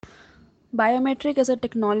Biometric is a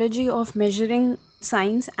technology of measuring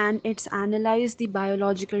science and it's analyze the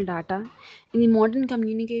biological data. In the modern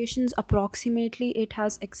communications, approximately it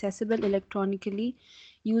has accessible electronically.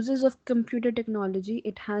 Uses of computer technology,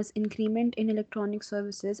 it has increment in electronic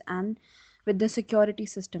services and with the security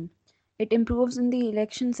system. It improves in the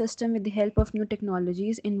election system with the help of new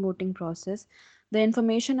technologies in voting process. The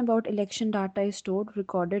information about election data is stored,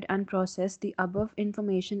 recorded, and processed. The above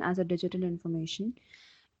information as a digital information.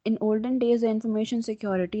 In olden days, the information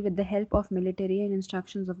security with the help of military and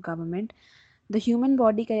instructions of government, the human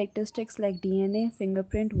body characteristics like DNA,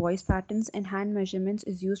 fingerprint, voice patterns, and hand measurements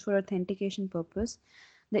is used for authentication purpose.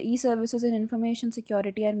 The e-services in information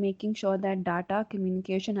security are making sure that data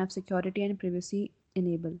communication have security and privacy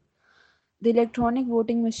enabled. The electronic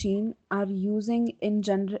voting machine are using in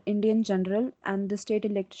Indian general and the state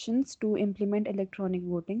elections to implement electronic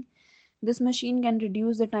voting. This machine can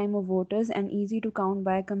reduce the time of voters and easy to count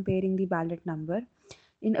by comparing the ballot number.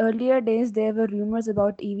 In earlier days, there were rumors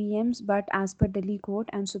about EVMs, but as per Delhi Court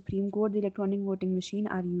and Supreme Court, the electronic voting machine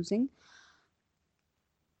are using.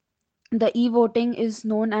 The e-voting is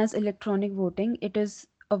known as electronic voting. It is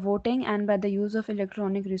a voting and by the use of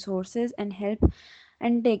electronic resources and help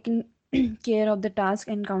and taking care of the task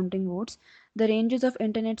and counting votes. The ranges of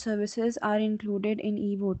internet services are included in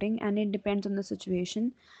e-voting and it depends on the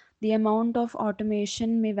situation. The amount of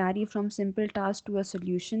automation may vary from simple task to a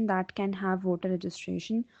solution that can have voter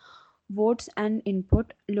registration, votes and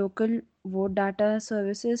input, local vote data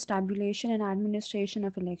services, tabulation and administration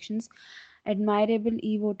of elections. Admirable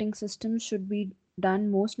e-voting systems should be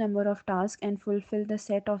done most number of tasks and fulfill the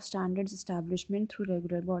set of standards establishment through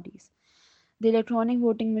regular bodies. The electronic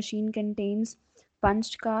voting machine contains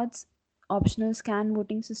punched cards, optional scan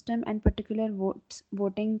voting system, and particular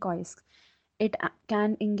voting kiosks. It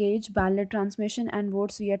can engage ballot transmission and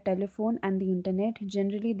votes via telephone and the internet.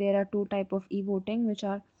 Generally, there are two type of e-voting which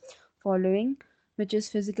are following, which is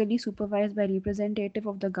physically supervised by representative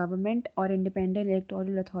of the government or independent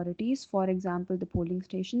electoral authorities, for example, the polling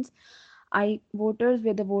stations. I voters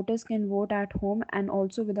where the voters can vote at home and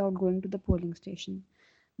also without going to the polling station.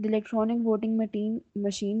 The electronic voting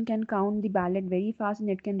machine can count the ballot very fast and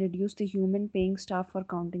it can reduce the human paying staff for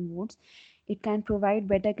counting votes. It can provide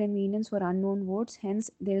better convenience for unknown votes. Hence,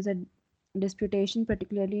 there is a disputation,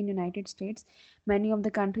 particularly in United States. Many of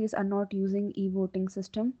the countries are not using e-voting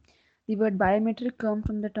system. The word biometric comes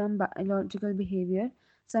from the term biological behavior.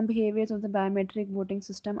 Some behaviors of the biometric voting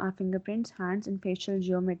system are fingerprints, hands, and facial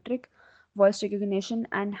geometric, voice recognition,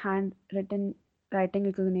 and handwritten writing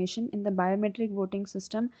recognition. In the biometric voting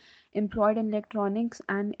system employed in electronics,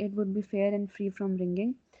 and it would be fair and free from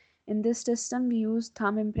ringing. In this system, we use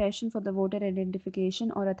thumb impression for the voter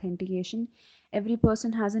identification or authentication. Every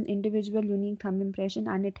person has an individual unique thumb impression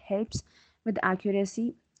and it helps with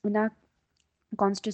accuracy in a constitution